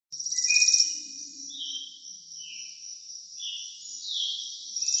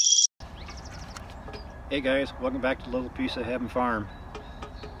Hey guys, welcome back to Little Piece of Heaven Farm.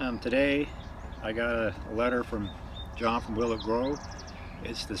 Today I got a letter from John from Will It Grow.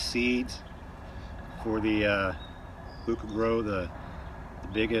 It's the seeds for the who could grow the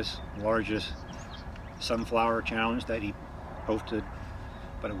biggest, largest sunflower challenge that he posted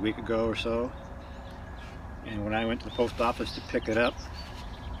about a week ago or so. And when I went to the post office to pick it up,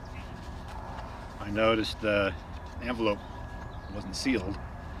 I noticed the envelope wasn't sealed.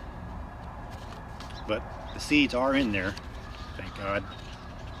 But the seeds are in there, thank God.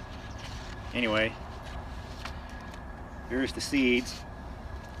 Anyway, here's the seeds,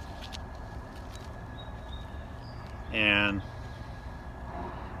 and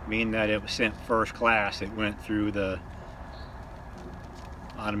being that it was sent first class, it went through the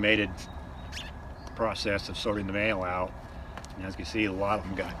automated process of sorting the mail out, and as you can see, a lot of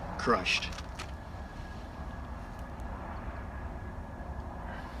them got crushed.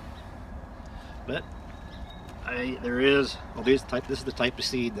 But this is the type of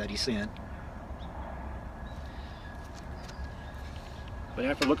seed that he sent. But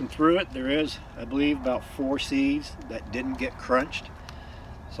after looking through it, there is, I believe, about 4 seeds that didn't get crunched.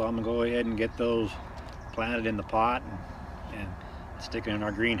 So I'm gonna go ahead and get those planted in the pot and stick it in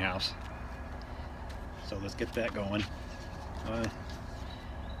our greenhouse. So let's get that going. And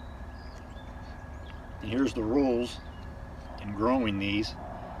here's the rules in growing these.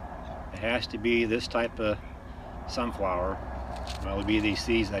 It has to be this type of sunflower. Well, it would be these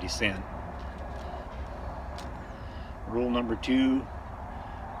seeds that he sent. Rule number 2, you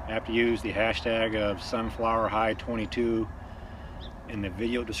have to use the hashtag of sunflowerhigh22 in the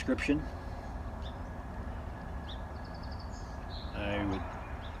video description. I would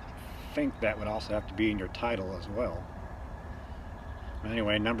think that would also have to be in your title as well. But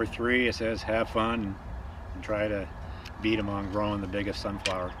anyway, number 3, it says have fun and try to beat them on growing the biggest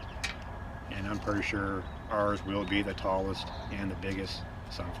sunflower. And I'm pretty sure ours will be the tallest and the biggest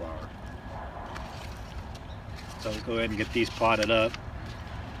sunflower. So let's go ahead and get these potted up.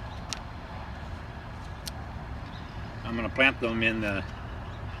 I'm going to plant them in the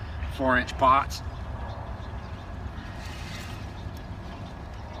 4-inch pots.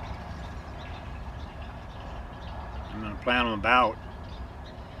 I'm going to plant them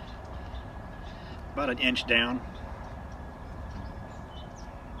about an inch down.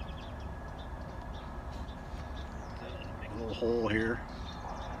 Little hole here.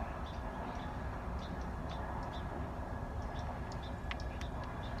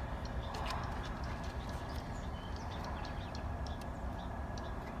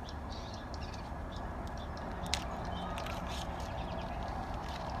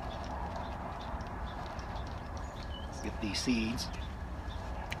 Let's get these seeds.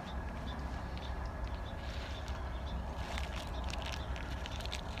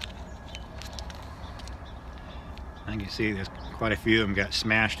 You can see there's quite a few of them got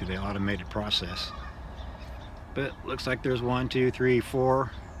smashed through the automated process. But looks like there's 1, 2, 3,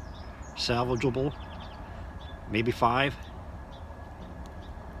 4 salvageable, maybe 5.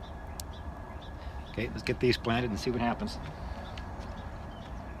 Okay, let's get these planted and see what happens.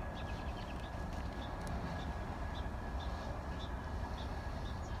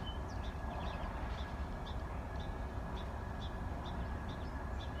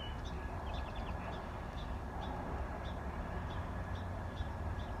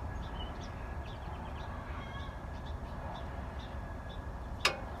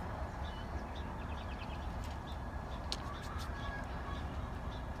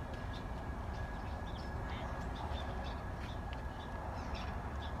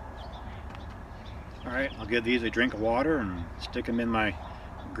 Alright, I'll give these a drink of water and stick them in my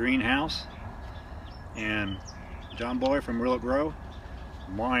greenhouse. And John Boy from Will It Grow,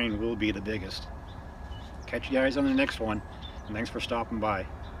 mine will be the biggest. Catch you guys on the next one, and thanks for stopping by.